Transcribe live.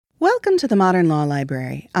Welcome to the Modern Law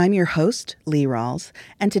Library. I'm your host, Lee Rawls,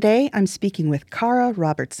 and today I'm speaking with Cara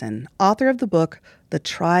Robertson, author of the book, The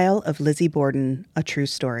Trial of Lizzie Borden, A True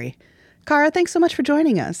Story. Cara, thanks so much for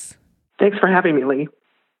joining us. Thanks for having me, Lee.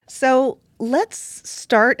 So let's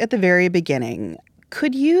start at the very beginning.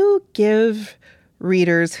 Could you give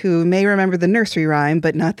readers who may remember the nursery rhyme,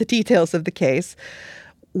 but not the details of the case,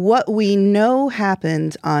 what we know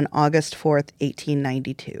happened on August 4th,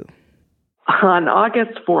 1892? On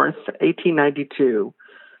August 4th, 1892,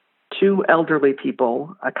 two elderly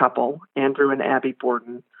people, a couple, Andrew and Abby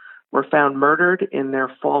Borden, were found murdered in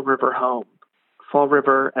their Fall River home. Fall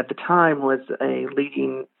River, at the time, was a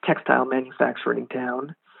leading textile manufacturing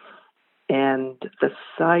town, and the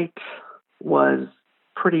site was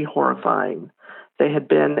pretty horrifying. They had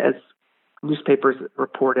been, as newspapers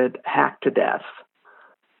reported, hacked to death.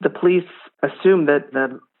 The police assumed that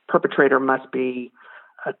the perpetrator must be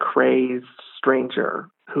a crazed stranger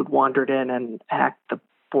who'd wandered in and hacked the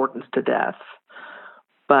Bordens to death.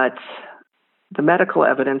 But the medical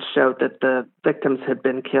evidence showed that the victims had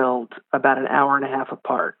been killed about an hour and a half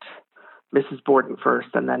apart. Mrs. Borden first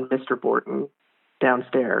and then Mr. Borden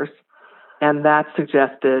downstairs. And that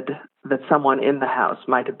suggested that someone in the house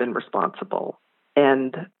might have been responsible.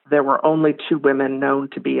 And there were only two women known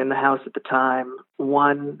to be in the house at the time.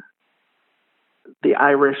 One, the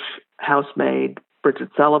Irish housemaid, Bridget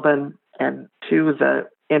Sullivan, and two, the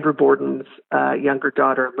Andrew Borden's younger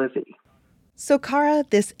daughter, Lizzie. So, Cara,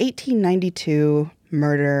 this 1892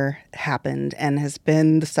 murder happened and has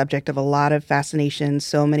been the subject of a lot of fascination,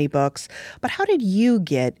 so many books. But how did you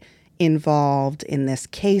get involved in this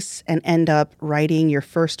case and end up writing your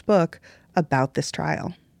first book about this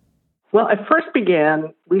trial? Well, I first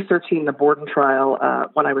began researching the Borden trial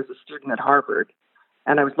when I was a student at Harvard,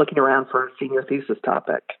 and I was looking around for a senior thesis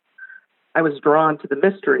topic. I was drawn to the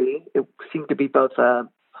mystery. It seemed to be both a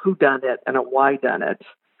whodunit and a whydunit.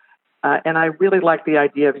 And I really liked the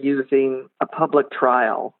idea of using a public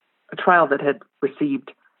trial, a trial that had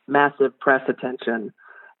received massive press attention,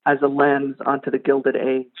 as a lens onto the Gilded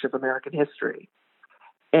Age of American history.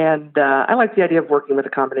 And I liked the idea of working with a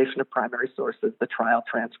combination of primary sources, the trial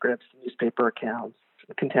transcripts, newspaper accounts,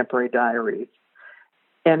 contemporary diaries.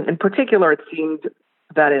 And in particular, it seemed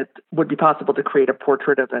that it would be possible to create a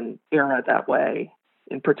portrait of an era that way,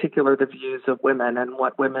 in particular the views of women and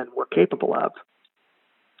what women were capable of.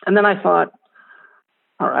 And then I thought,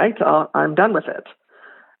 all right, I'm done with it.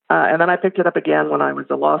 And then I picked it up again when I was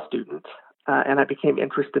a law student, and I became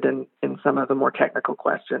interested in some of the more technical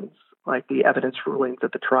questions, like the evidence rulings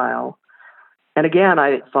at the trial. And again,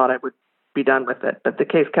 I thought I would be done with it, but the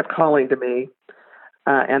case kept calling to me,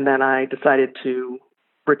 and then I decided to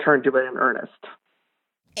return to it in earnest.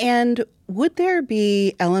 And would there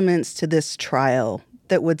be elements to this trial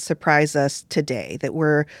that would surprise us today, that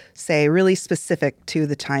were, say, really specific to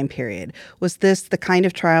the time period? Was this the kind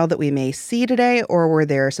of trial that we may see today, or were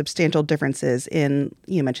there substantial differences in,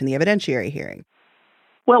 you mentioned the evidentiary hearing?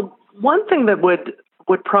 Well, one thing that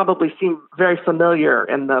would probably seem very familiar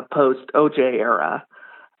in the post-OJ era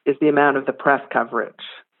is the amount of the press coverage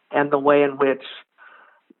and the way in which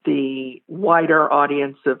the wider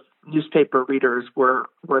audience of newspaper readers were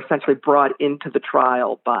essentially brought into the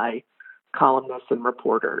trial by columnists and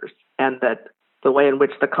reporters, and that the way in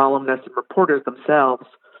which the columnists and reporters themselves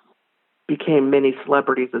became many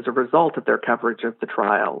celebrities as a result of their coverage of the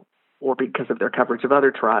trial or because of their coverage of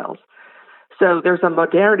other trials. So there's a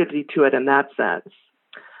modernity to it in that sense,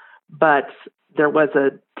 but there was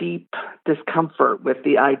a deep discomfort with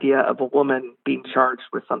the idea of a woman being charged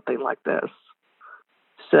with something like this.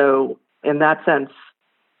 So in that sense,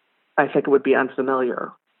 I think it would be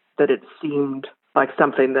unfamiliar, that it seemed like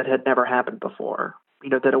something that had never happened before. You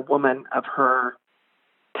know, that a woman of her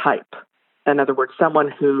type, in other words, someone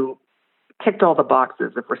who ticked all the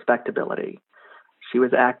boxes of respectability. She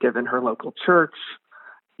was active in her local church,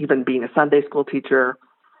 even being a Sunday school teacher,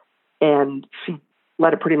 and she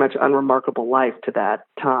led a pretty much unremarkable life to that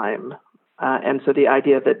time. And so the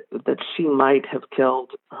idea that she might have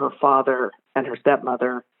killed her father and her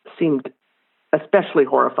stepmother seemed especially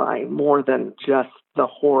horrifying, more than just the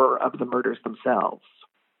horror of the murders themselves.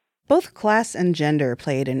 Both class and gender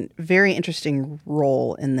played a very interesting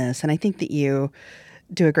role in this, and I think that you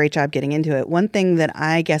do a great job getting into it. One thing that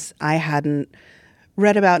I guess I hadn't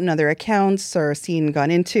read about in other accounts or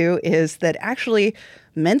gone into is that actually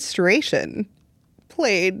menstruation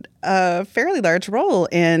played a fairly large role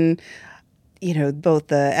in, both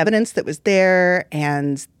the evidence that was there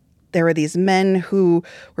and there were these men who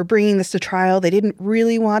were bringing this to trial. They didn't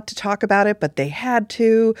really want to talk about it, but they had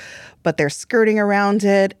to, but they're skirting around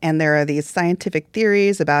it. And there are these scientific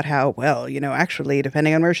theories about how, well, actually,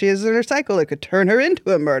 depending on where she is in her cycle, it could turn her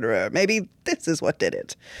into a murderer. Maybe this is what did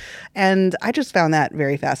it. And I just found that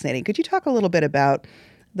very fascinating. Could you talk a little bit about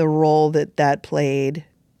the role that played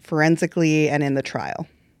forensically and in the trial?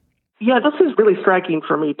 Yeah, this is really striking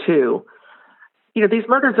for me, too. These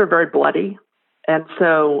murders are very bloody. And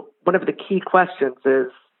so one of the key questions is,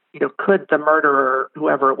 could the murderer,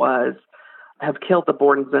 whoever it was, have killed the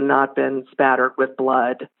Bordens and not been spattered with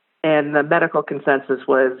blood? And the medical consensus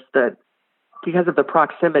was that because of the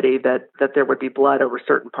proximity that there would be blood over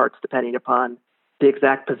certain parts depending upon the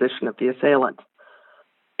exact position of the assailant.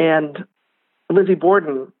 And Lizzie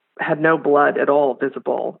Borden had no blood at all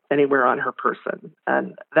visible anywhere on her person.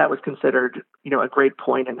 And that was considered, a great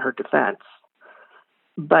point in her defense.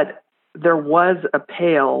 But there was a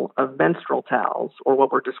pail of menstrual towels, or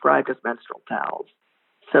what were described as menstrual towels,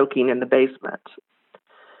 soaking in the basement.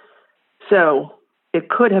 So it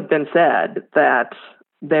could have been said that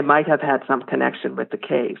they might have had some connection with the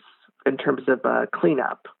case in terms of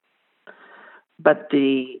cleanup. But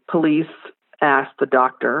the police asked the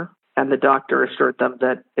doctor, and the doctor assured them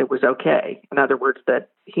that it was okay. In other words, that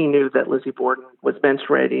he knew that Lizzie Borden was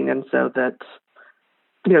menstruating, and so that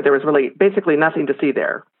there was really basically nothing to see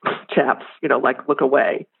there, chaps, look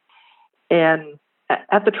away. And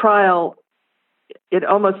at the trial, it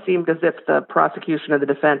almost seemed as if the prosecution and the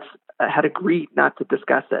defense had agreed not to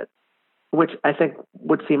discuss it, which I think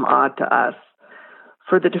would seem odd to us.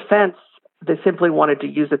 For the defense, they simply wanted to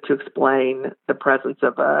use it to explain the presence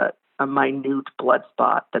of a minute blood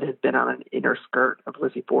spot that had been on an inner skirt of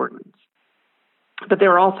Lizzie Borden's. But they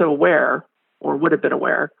were also aware, or would have been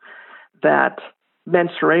aware, that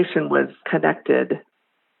menstruation was connected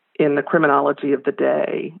in the criminology of the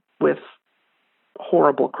day with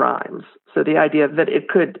horrible crimes. So the idea that it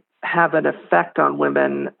could have an effect on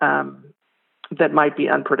women that might be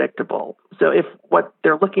unpredictable. So if what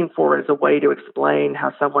they're looking for is a way to explain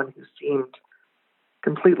how someone who seemed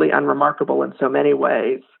completely unremarkable in so many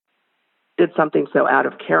ways did something so out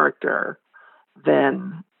of character,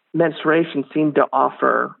 then menstruation seemed to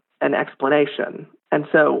offer an explanation. And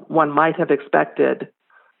so one might have expected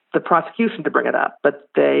the prosecution to bring it up, but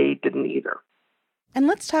they didn't either. And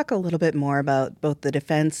let's talk a little bit more about both the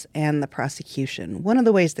defense and the prosecution. One of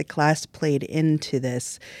the ways that class played into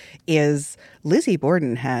this is Lizzie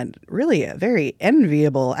Borden had really a very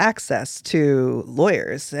enviable access to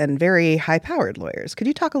lawyers and very high-powered lawyers. Could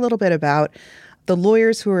you talk a little bit about the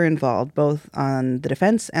lawyers who were involved, both on the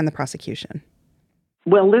defense and the prosecution?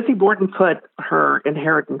 Well, Lizzie Borden put her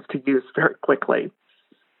inheritance to use very quickly.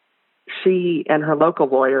 She and her local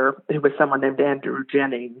lawyer, who was someone named Andrew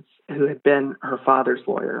Jennings, who had been her father's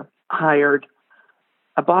lawyer, hired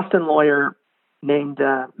a Boston lawyer named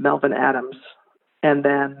Melvin Adams, and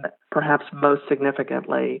then perhaps most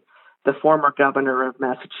significantly, the former governor of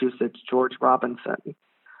Massachusetts, George Robinson,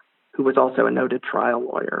 who was also a noted trial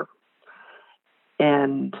lawyer.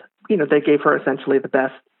 And, they gave her essentially the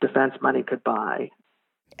best defense money could buy.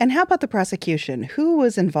 And how about the prosecution? Who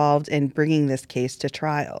was involved in bringing this case to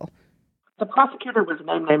trial? The prosecutor was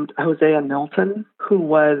named Hosea Milton, who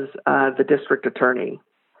was the district attorney.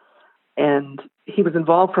 And he was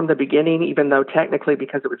involved from the beginning, even though technically,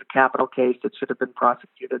 because it was a capital case, it should have been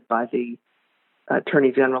prosecuted by the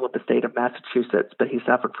Attorney General of the state of Massachusetts, but he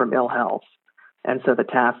suffered from ill health. And so the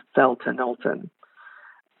task fell to Milton.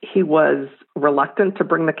 He was reluctant to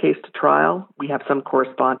bring the case to trial. We have some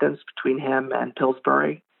correspondence between him and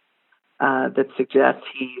Pillsbury that suggests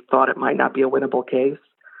he thought it might not be a winnable case.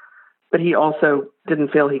 But he also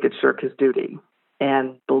didn't feel he could shirk his duty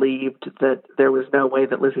and believed that there was no way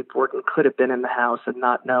that Lizzie Borden could have been in the house and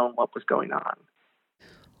not known what was going on.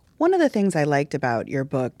 One of the things I liked about your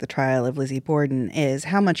book, The Trial of Lizzie Borden, is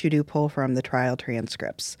how much you do pull from the trial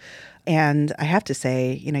transcripts. And I have to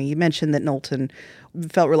say, you mentioned that Knowlton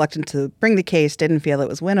felt reluctant to bring the case, didn't feel it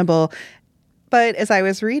was winnable. But as I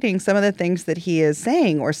was reading some of the things that he is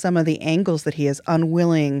saying or some of the angles that he is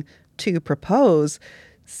unwilling to propose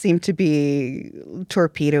seem to be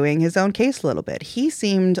torpedoing his own case a little bit. He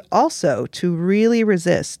seemed also to really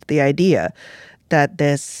resist the idea that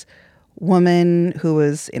this woman who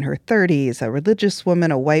was in her 30s, a religious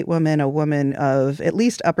woman, a white woman, a woman of at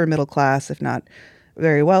least upper middle class, if not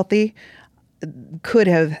very wealthy, could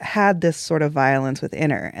have had this sort of violence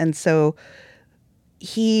within her. And so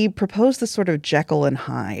he proposed this sort of Jekyll and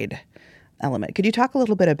Hyde element. Could you talk a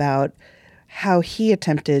little bit about how he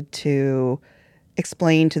attempted to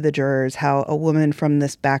explain to the jurors how a woman from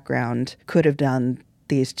this background could have done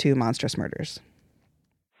these two monstrous murders?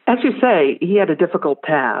 As you say, he had a difficult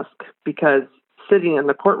task because sitting in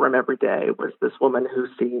the courtroom every day was this woman who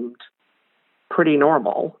seemed pretty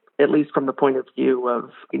normal, at least from the point of view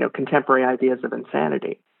of, contemporary ideas of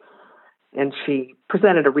insanity. And she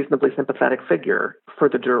presented a reasonably sympathetic figure for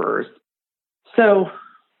the jurors. So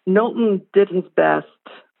Knowlton did his best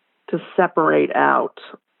to separate out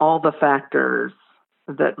all the factors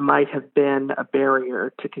that might have been a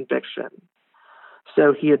barrier to conviction.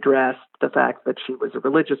 So he addressed the fact that she was a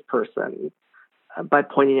religious person by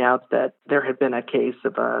pointing out that there had been a case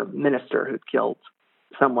of a minister who'd killed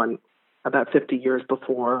someone about 50 years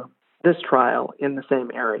before this trial in the same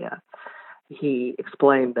area. He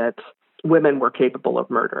explained that women were capable of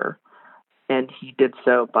murder, and he did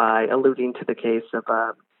so by alluding to the case of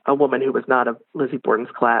a woman who was not of Lizzie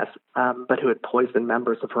Borden's class, but who had poisoned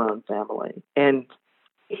members of her own family. And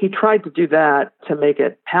he tried to do that to make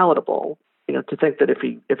it palatable, to think that if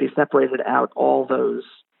he separated out all those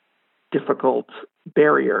difficult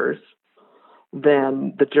barriers,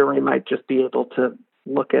 then the jury might just be able to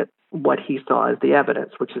look at what he saw as the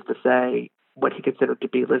evidence, which is to say what he considered to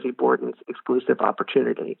be Lizzie Borden's exclusive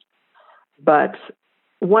opportunity. But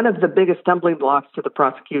one of the biggest stumbling blocks to the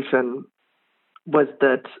prosecution was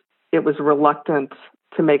that it was reluctant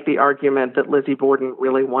to make the argument that Lizzie Borden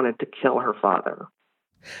really wanted to kill her father.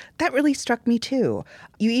 That really struck me too.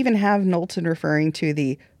 You even have Knowlton referring to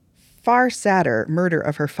the far sadder murder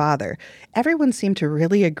of her father. Everyone seemed to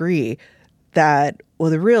really agree that,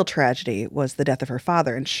 the real tragedy was the death of her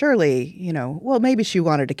father. And surely, maybe she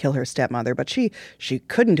wanted to kill her stepmother, but she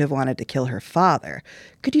couldn't have wanted to kill her father.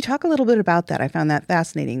 Could you talk a little bit about that? I found that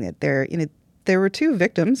fascinating that there were two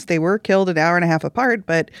victims. They were killed an hour and a half apart,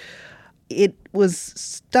 but it was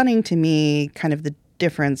stunning to me kind of the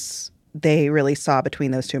difference they really saw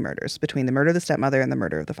between those two murders, between the murder of the stepmother and the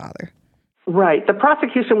murder of the father. Right. The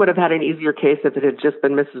prosecution would have had an easier case if it had just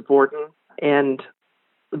been Mrs. Borden, and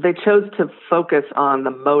they chose to focus on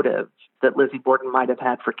the motive that Lizzie Borden might have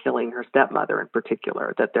had for killing her stepmother in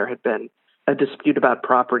particular, that there had been a dispute about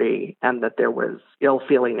property and that there was ill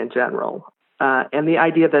feeling in general. And the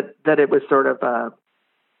idea that it was sort of a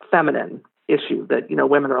feminine issue, that,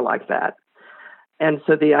 women are like that. And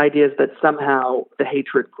so the idea is that somehow the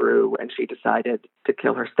hatred grew and she decided to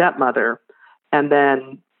kill her stepmother and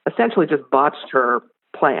then essentially just botched her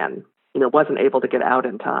plan, wasn't able to get out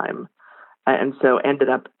in time. And so ended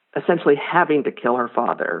up essentially having to kill her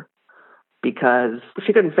father because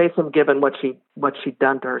she couldn't face him given what she'd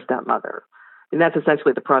done to her stepmother. And that's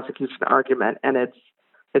essentially the prosecution argument. And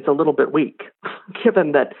it's a little bit weak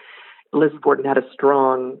given that Lizzie Borden had a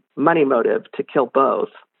strong money motive to kill both.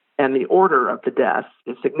 And the order of the deaths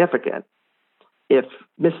is significant. If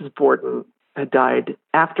Mrs. Borden had died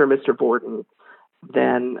after Mr. Borden,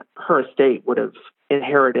 then her estate would have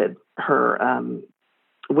inherited her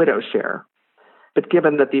widow's share. But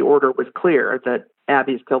given that the order was clear, that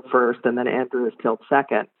Abby's killed first and then Andrew is killed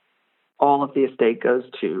second, all of the estate goes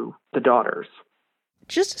to the daughters.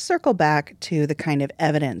 Just to circle back to the kind of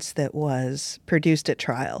evidence that was produced at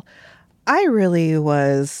trial, I really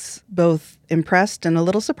was both impressed and a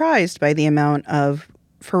little surprised by the amount of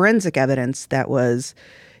forensic evidence that was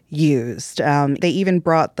used. They even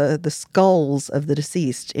brought the skulls of the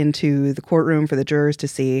deceased into the courtroom for the jurors to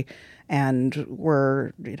see, and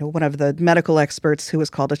were, one of the medical experts who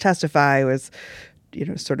was called to testify was,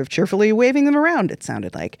 sort of cheerfully waving them around, it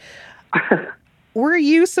sounded like. Were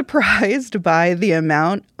you surprised by the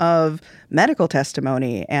amount of medical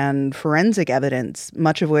testimony and forensic evidence,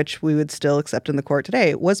 much of which we would still accept in the court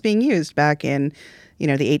today, was being used back in, the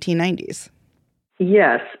 1890s?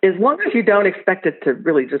 Yes. As long as you don't expect it to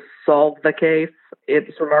really just solve the case,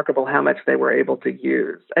 it's remarkable how much they were able to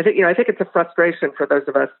use. I think it's a frustration for those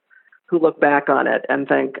of us who look back on it and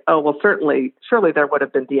think, oh, well, surely there would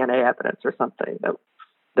have been DNA evidence or something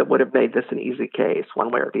that would have made this an easy case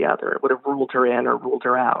one way or the other. It would have ruled her in or ruled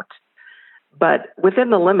her out. But within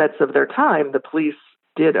the limits of their time, the police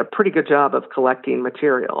did a pretty good job of collecting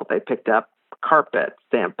material. They picked up carpet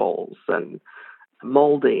samples and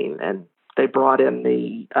molding, and they brought in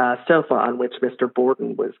the sofa on which Mr.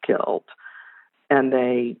 Borden was killed. And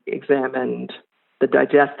they examined the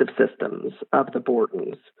digestive systems of the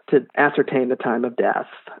Bordens to ascertain the time of death,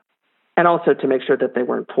 and also to make sure that they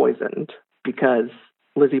weren't poisoned, because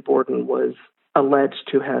Lizzie Borden was alleged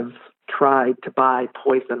to have tried to buy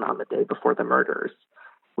poison on the day before the murders,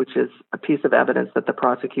 which is a piece of evidence that the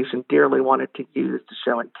prosecution dearly wanted to use to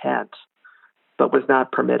show intent, but was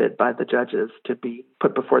not permitted by the judges to be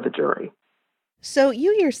put before the jury. So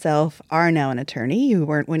you yourself are now an attorney. You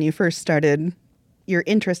weren't when you first started your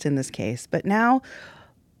interest in this case, but now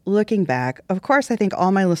looking back, of course, I think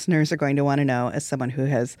all my listeners are going to want to know, as someone who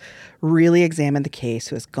has really examined the case,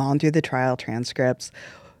 who has gone through the trial transcripts,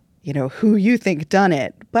 who you think done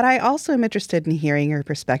it. But I also am interested in hearing your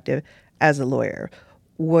perspective as a lawyer,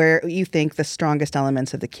 where you think the strongest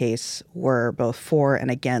elements of the case were both for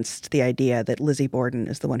and against the idea that Lizzie Borden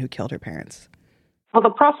is the one who killed her parents. Well,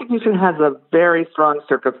 the prosecution has a very strong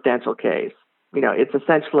circumstantial case. It's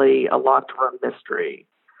essentially a locked room mystery.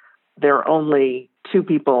 There are only two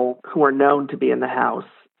people who are known to be in the house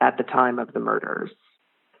at the time of the murders.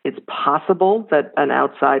 It's possible that an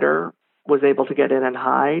outsider was able to get in and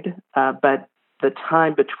hide, but the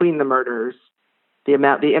time between the murders, the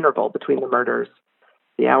interval between the murders,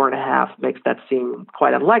 the hour and a half, makes that seem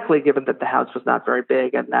quite unlikely, given that the house was not very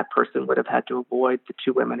big and that person would have had to avoid the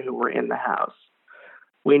two women who were in the house.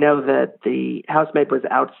 We know that the housemaid was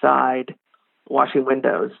outside washing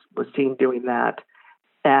windows, was seen doing that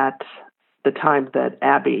at the time that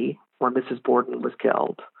Abby, or Mrs. Borden, was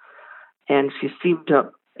killed. And she seemed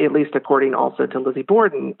to, at least according also to Lizzie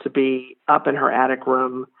Borden, to be up in her attic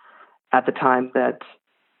room at the time that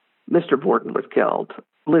Mr. Borden was killed.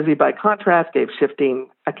 Lizzie, by contrast, gave shifting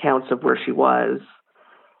accounts of where she was.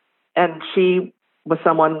 And she was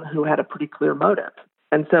someone who had a pretty clear motive.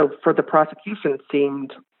 And so for the prosecution, it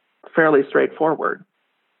seemed fairly straightforward.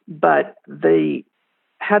 But they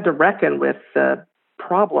had to reckon with the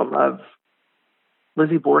problem of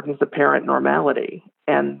Lizzie Borden's apparent normality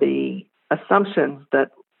and the assumptions that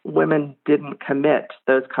women didn't commit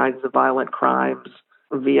those kinds of violent crimes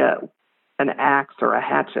via an axe or a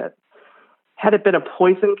hatchet. Had it been a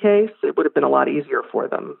poison case, it would have been a lot easier for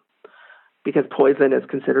them because poison is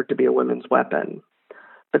considered to be a woman's weapon.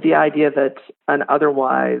 But the idea that an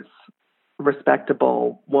otherwise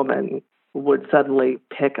respectable woman would suddenly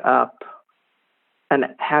pick up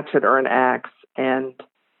an hatchet or an axe and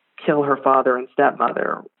kill her father and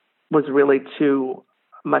stepmother was really too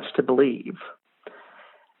much to believe.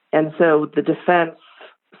 And so the defense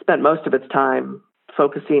spent most of its time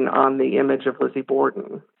focusing on the image of Lizzie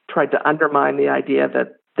Borden, tried to undermine the idea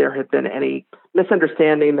that there had been any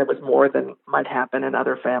misunderstanding that was more than might happen in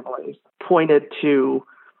other families, pointed to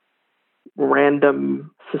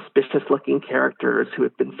random suspicious-looking characters who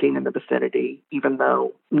had been seen in the vicinity, even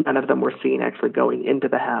though none of them were seen actually going into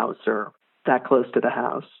the house or that close to the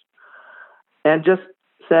house, and just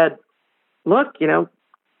said, look,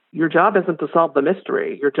 your job isn't to solve the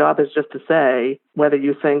mystery. Your job is just to say whether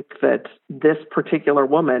you think that this particular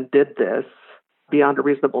woman did this beyond a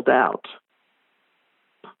reasonable doubt.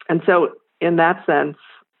 And so in that sense,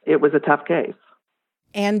 it was a tough case.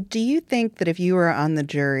 And do you think that if you were on the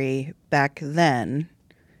jury back then,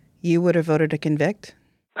 you would have voted to convict?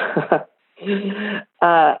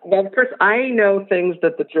 Well, of course, I know things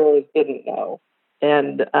that the jurors didn't know.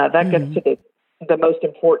 And that gets to the most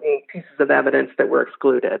important pieces of evidence that were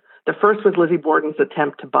excluded. The first was Lizzie Borden's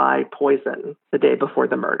attempt to buy poison the day before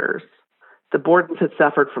the murders. The Bordens had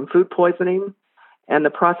suffered from food poisoning, and the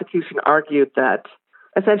prosecution argued that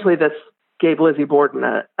essentially this gave Lizzie Borden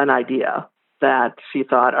an idea that she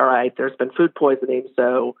thought, all right, there's been food poisoning,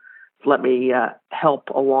 so let me help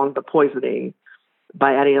along the poisoning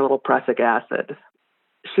by adding a little prussic acid.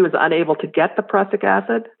 She was unable to get the prussic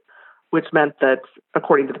acid, which meant that,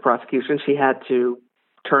 according to the prosecution, she had to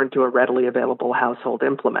turn to a readily available household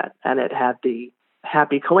implement. And it had the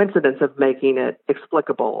happy coincidence of making it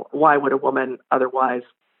explicable. Why would a woman otherwise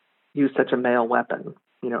use such a male weapon,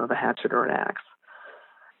 of a hatchet or an axe?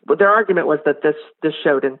 But their argument was that this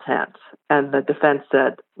showed intent. And the defense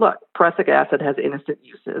said, look, prussic acid has innocent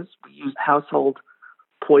uses. We use household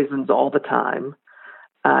poisons all the time.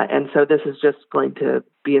 And so this is just going to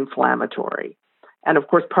be inflammatory. And of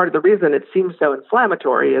course, part of the reason it seems so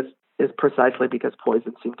inflammatory is precisely because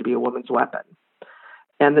poison seemed to be a woman's weapon.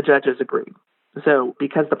 And the judges agreed. So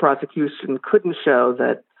because the prosecution couldn't show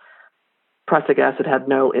that prussic acid had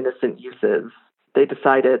no innocent uses, they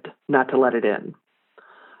decided not to let it in.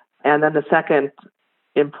 And then the second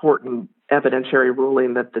important evidentiary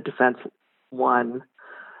ruling that the defense won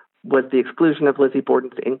was the exclusion of Lizzie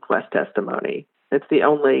Borden's inquest testimony. It's the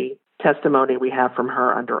only testimony we have from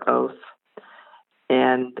her under oath.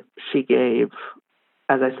 And she gave,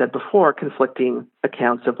 as I said before, conflicting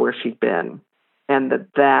accounts of where she'd been. And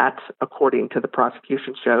that, according to the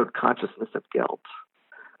prosecution, showed consciousness of guilt.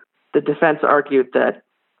 The defense argued that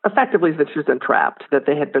effectively that she was entrapped, that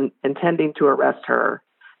they had been intending to arrest her,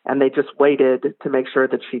 and they just waited to make sure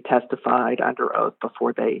that she testified under oath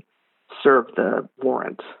before they served the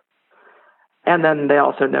warrant. And then they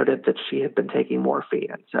also noted that she had been taking morphine,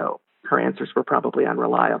 and so her answers were probably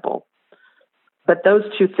unreliable. But those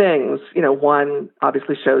two things, one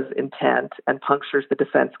obviously shows intent and punctures the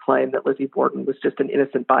defense claim that Lizzie Borden was just an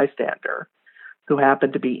innocent bystander who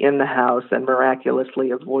happened to be in the house and miraculously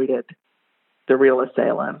avoided the real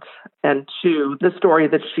assailant. And two, the story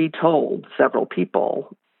that she told several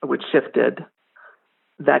people, which shifted,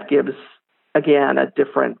 that gives, again, a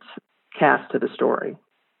different cast to the story.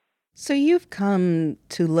 So you've come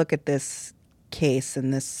to look at this case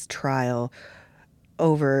and this trial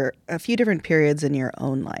over a few different periods in your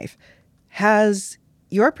own life. Has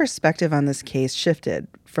your perspective on this case shifted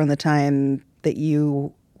from the time that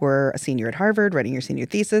you were a senior at Harvard writing your senior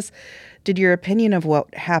thesis? Did your opinion of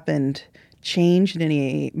what happened change in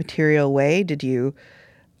any material way? Did you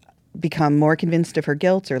become more convinced of her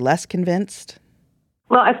guilt or less convinced?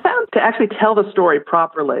 Well, I found to actually tell the story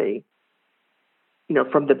properly,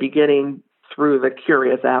 from the beginning through the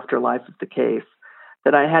curious afterlife of the case,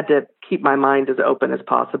 that I had to keep my mind as open as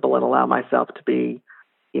possible and allow myself to be,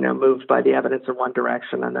 moved by the evidence in one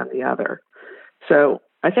direction and then the other. So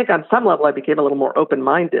I think on some level I became a little more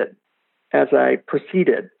open-minded as I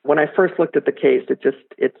proceeded. When I first looked at the case,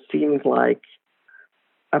 it seemed like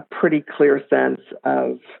a pretty clear sense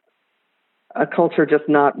of a culture just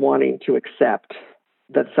not wanting to accept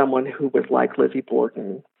that someone who was like Lizzie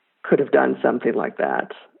Borden could have done something like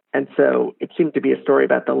that. And so it seemed to be a story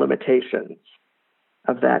about the limitations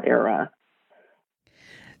of that era.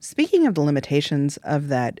 Speaking of the limitations of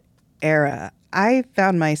that era, I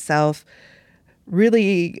found myself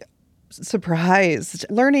really surprised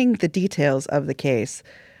learning the details of the case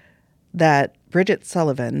that Bridget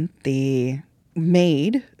Sullivan, the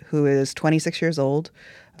maid who is 26 years old,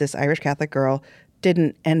 this Irish Catholic girl,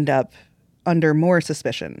 didn't end up under more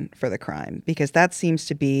suspicion for the crime, because that seems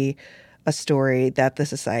to be a story that the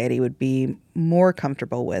society would be more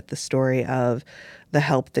comfortable with, the story of the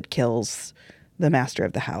help that kills the master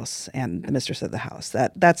of the house and the mistress of the house.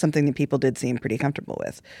 That's something that people did seem pretty comfortable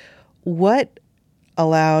with. What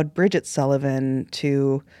allowed Bridget Sullivan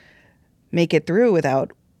to make it through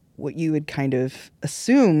without what you would kind of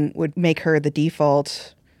assume would make her the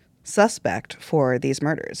default suspect for these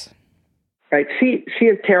murders? Right. She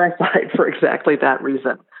is terrified for exactly that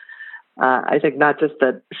reason. I think not just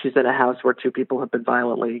that she's in a house where two people have been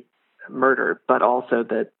violently murdered, but also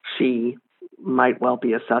that she might well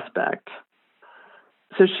be a suspect.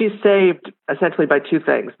 So she's saved essentially by two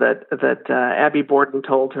things, that Abby Borden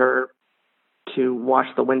told her to wash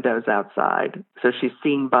the windows outside. So she's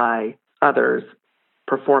seen by others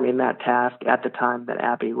performing that task at the time that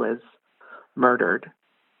Abby was murdered.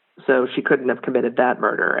 So she couldn't have committed that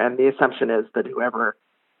murder. And the assumption is that whoever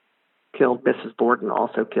killed Mrs. Borden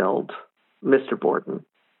also killed Mr. Borden.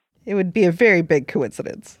 It would be a very big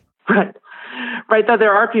coincidence. Right. Right, though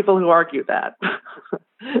there are people who argue that.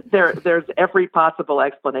 There's every possible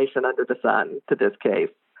explanation under the sun to this case.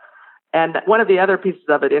 And one of the other pieces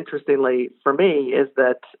of it, interestingly for me, is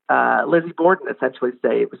that Lizzie Borden essentially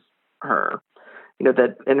saves her.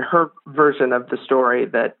 That in her version of the story,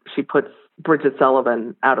 that she puts Bridget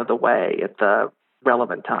Sullivan out of the way at the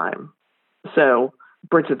relevant time. So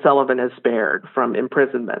Bridget Sullivan is spared from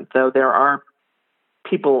imprisonment, though there are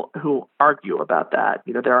people who argue about that.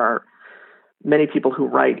 There are many people who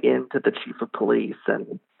write into the chief of police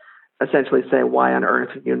and essentially say, why on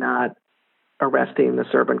earth are you not arresting the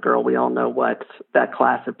servant girl? We all know what that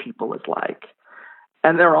class of people is like.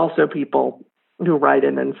 And there are also people who write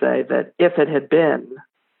in and say that if it had been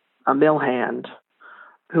a mill hand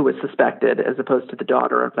who was suspected as opposed to the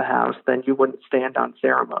daughter of the house, then you wouldn't stand on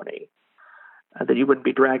ceremony, that you wouldn't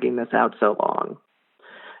be dragging this out so long.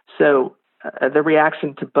 So the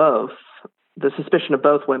reaction to both, the suspicion of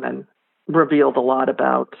both women, revealed a lot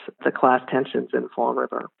about the class tensions in Fall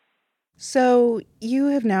River. So you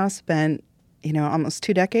have now spent, almost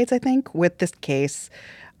 2 decades, I think, with this case,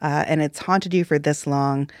 and it's haunted you for this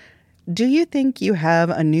long. Do you think you have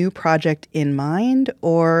a new project in mind,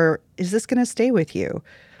 or is this going to stay with you?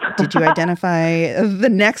 Did you identify the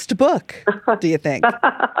next book, do you think?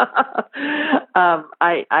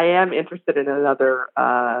 I am interested in another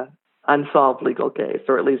unsolved legal case,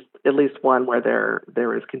 or at least one where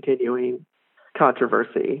there is continuing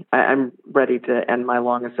controversy. I'm ready to end my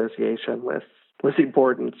long association with Lizzie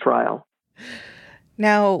Borden's trial.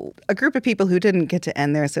 Now, a group of people who didn't get to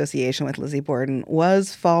end their association with Lizzie Borden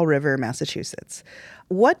was Fall River, Massachusetts.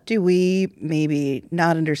 What do we maybe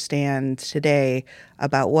not understand today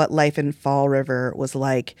about what life in Fall River was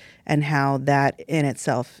like and how that in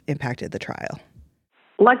itself impacted the trial?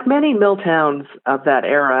 Like many mill towns of that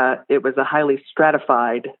era, it was a highly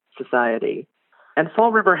stratified society. And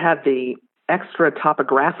Fall River had the extra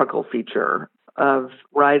topographical feature of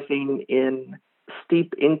rising in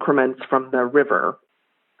steep increments from the river,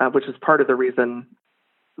 which is part of the reason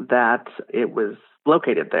that it was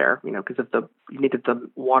located there, because you needed the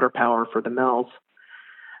water power for the mills.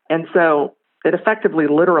 And so it effectively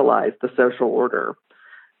literalized the social order.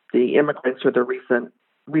 The immigrants or the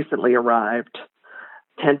recently arrived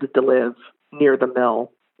tended to live near the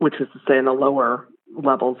mill, which is to say in the lower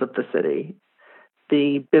levels of the city.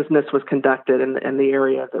 The business was conducted in the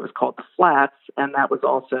area that was called the Flats, and that was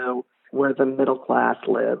also where the middle class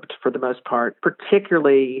lived for the most part,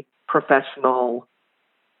 particularly professional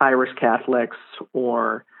Irish Catholics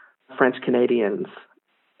or French Canadians.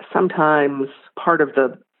 Sometimes part of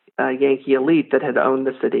the Yankee elite that had owned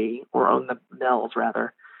the city, or owned the mills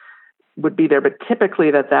rather, would be there, but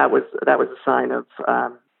typically that was a sign of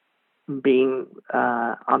being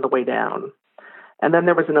on the way down. And then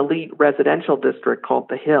there was an elite residential district called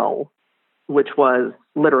the Hill, which was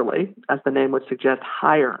literally, as the name would suggest,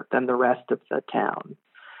 higher than the rest of the town.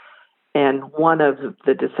 And one of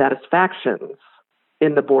the dissatisfactions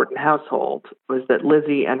in the Borden household was that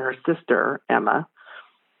Lizzie and her sister, Emma,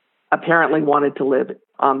 apparently wanted to live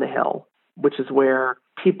on the Hill, which is where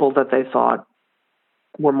people that they thought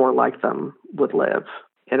were more like them would live.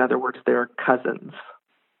 In other words, their cousins.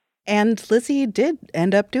 And Lizzie did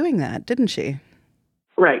end up doing that, didn't she?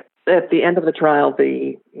 Right. At the end of the trial,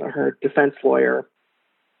 her defense lawyer,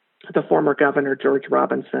 the former governor, George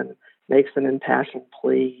Robinson, makes an impassioned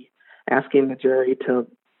plea asking the jury to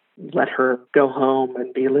let her go home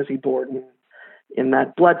and be Lizzie Borden in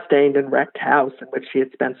that bloodstained and wrecked house in which she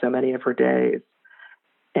had spent so many of her days.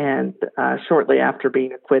 And shortly after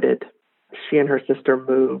being acquitted, she and her sister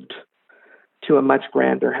moved to a much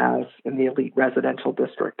grander house in the elite residential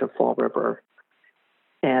district of Fall River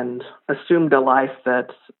and assumed a life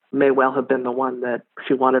that may well have been the one that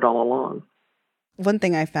she wanted all along. One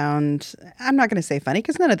thing I found, I'm not going to say funny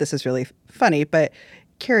because none of this is really funny, but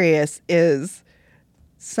curious, is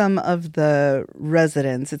some of the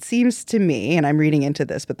residents, it seems to me, and I'm reading into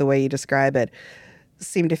this, but the way you describe it,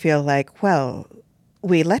 seem to feel like, well,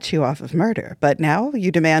 we let you off of murder, but now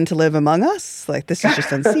you demand to live among us? Like, this is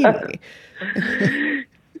just unseemly.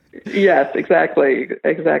 Yes, exactly.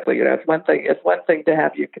 It's one thing to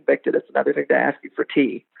have you convicted. It's another thing to ask you for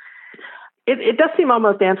tea. It does seem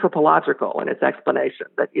almost anthropological in its explanation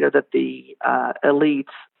that the elite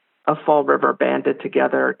of Fall River banded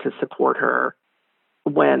together to support her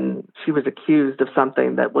when she was accused of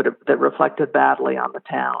something that reflected badly on the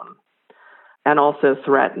town, and also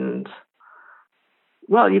threatened.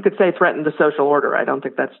 Well, you could say threatened the social order. I don't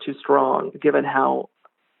think that's too strong, given how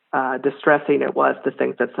distressing it was to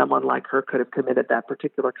think that someone like her could have committed that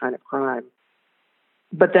particular kind of crime.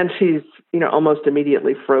 But then she's, almost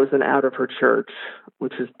immediately frozen out of her church,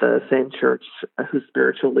 which is the same church whose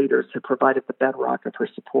spiritual leaders had provided the bedrock of her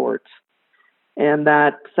support. And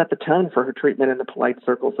that set the tone for her treatment in the polite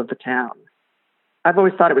circles of the town. I've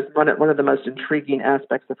always thought it was one of the most intriguing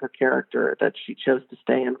aspects of her character that she chose to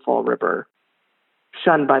stay in Fall River,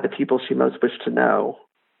 shunned by the people she most wished to know,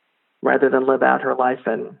 rather than live out her life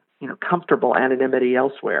in, comfortable anonymity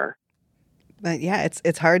elsewhere. But yeah,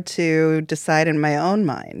 it's hard to decide in my own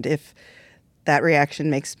mind if that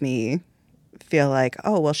reaction makes me feel like,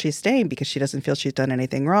 oh, well, she's staying because she doesn't feel she's done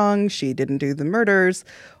anything wrong, she didn't do the murders,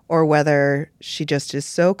 or whether she just is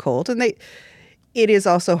so cold. And it is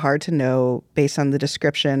also hard to know, based on the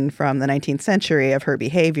description from the 19th century of her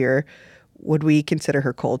behavior, would we consider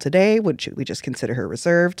her cold today? Should we just consider her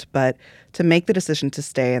reserved? But to make the decision to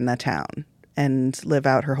stay in the town and live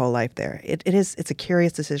out her whole life there, it's a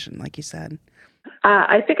curious decision, like you said.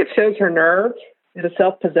 I think it shows her nerve, the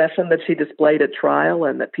self-possession that she displayed at trial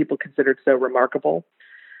and that people considered so remarkable.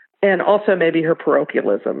 And also maybe her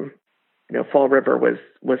parochialism. Fall River was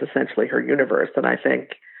essentially her universe. And I think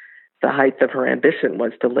the height of her ambition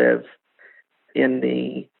was to live in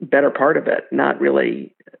the better part of it, not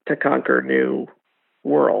really to conquer new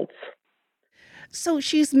worlds. So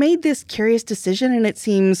she's made this curious decision, and it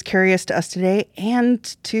seems curious to us today and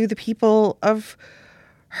to the people of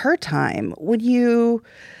her time. When you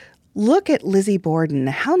look at Lizzie Borden,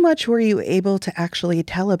 how much were you able to actually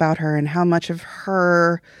tell about her, and how much of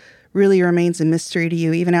her really remains a mystery to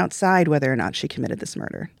you, even outside whether or not she committed this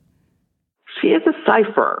murder? She is a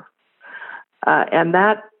cipher, and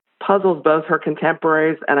that puzzles both her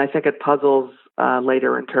contemporaries, and I think it puzzles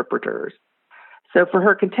later interpreters. So for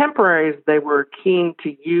her contemporaries, they were keen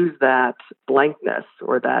to use that blankness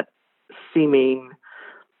or that seeming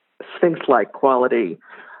Sphinx-like quality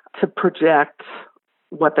to project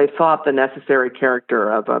what they thought the necessary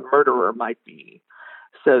character of a murderer might be,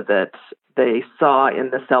 so that they saw in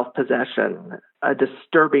the self-possession a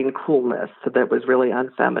disturbing coolness that was really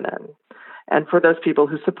unfeminine. And for those people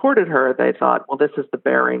who supported her, they thought, well, this is the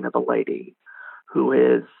bearing of a lady who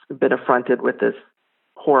has been affronted with this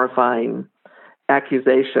horrifying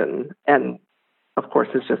accusation and, of course,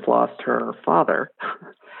 has just lost her father.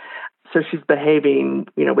 So she's behaving,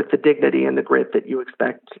 with the dignity and the grit that you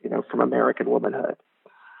expect, from American womanhood.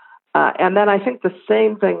 And then I think the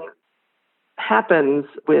same thing happens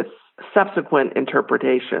with subsequent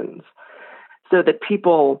interpretations, so that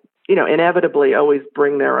people, inevitably always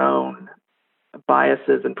bring their own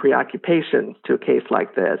biases and preoccupations to a case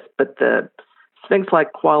like this. But the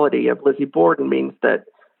Sphinx-like quality of Lizzie Borden means that,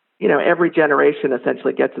 every generation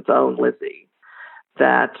essentially gets its own Lizzie,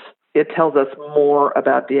 that it tells us more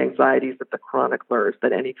about the anxieties of the chroniclers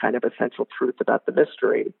than any kind of essential truth about the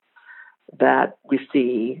mystery, that we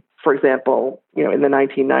see, for example, in the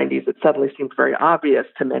 1990s, it suddenly seemed very obvious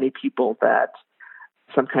to many people that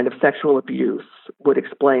some kind of sexual abuse would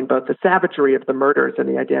explain both the savagery of the murders and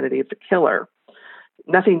the identity of the killer.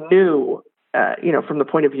 Nothing new, from the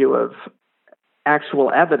point of view of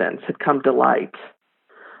actual evidence had come to light,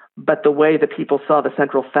 but the way that people saw the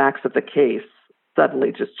central facts of the case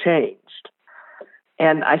suddenly just changed.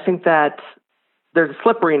 And I think that there's a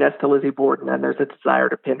slipperiness to Lizzie Borden, and there's a desire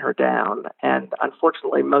to pin her down. And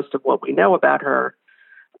unfortunately, most of what we know about her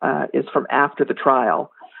is from after the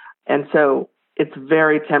trial. And so it's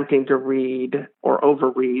very tempting to read or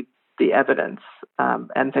overread the evidence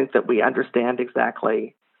and think that we understand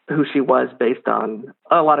exactly who she was based on,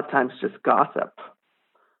 a lot of times, just gossip.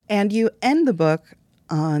 And you end the book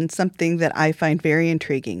on something that I find very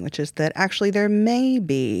intriguing, which is that actually there may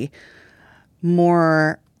be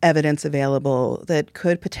more evidence available that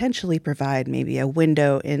could potentially provide maybe a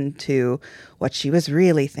window into what she was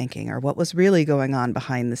really thinking or what was really going on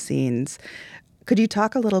behind the scenes. Could you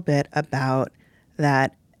talk a little bit about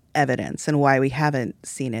that evidence and why we haven't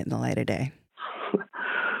seen it in the light of day?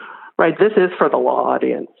 Right. This is for the law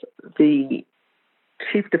audience. The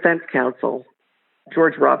Chief Defense Counsel,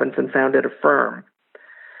 George Robinson, founded a firm,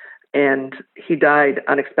 and he died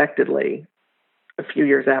unexpectedly a few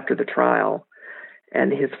years after the trial,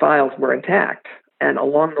 and his files were intact. And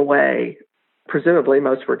along the way, presumably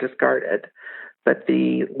most were discarded, but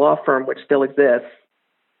the law firm, which still exists,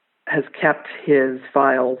 has kept his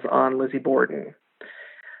files on Lizzie Borden.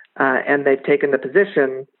 And they've taken the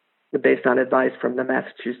position, based on advice from the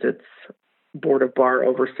Massachusetts Board of Bar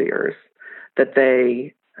Overseers, that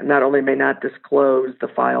they not only may not disclose the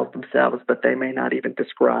files themselves, but they may not even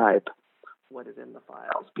describe what is in the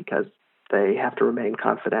files because they have to remain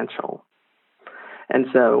confidential. And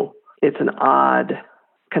so it's an odd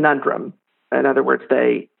conundrum. In other words,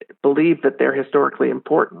 they believe that they're historically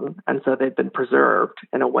important, and so they've been preserved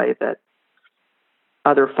in a way that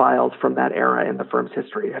other files from that era in the firm's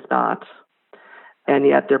history have not. And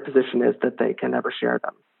yet their position is that they can never share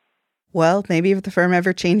them. Well, maybe if the firm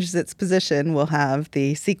ever changes its position, we'll have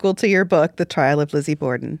the sequel to your book, The Trial of Lizzie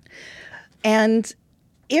Borden. And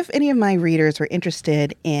if any of my readers were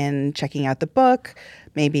interested in checking out the book,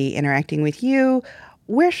 maybe interacting with you,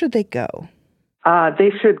 where should they go?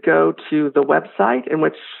 They should go to the website in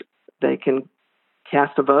which they can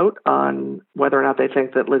cast a vote on whether or not they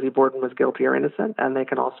think that Lizzie Borden was guilty or innocent, and they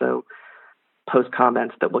can also post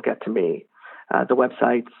comments that will get to me. The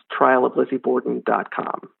website's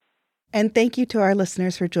trialoflizzieborden.com. And thank you to our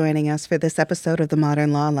listeners for joining us for this episode of the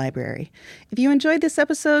Modern Law Library. If you enjoyed this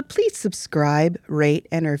episode, please subscribe, rate,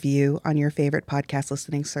 and review on your favorite podcast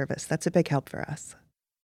listening service. That's a big help for us.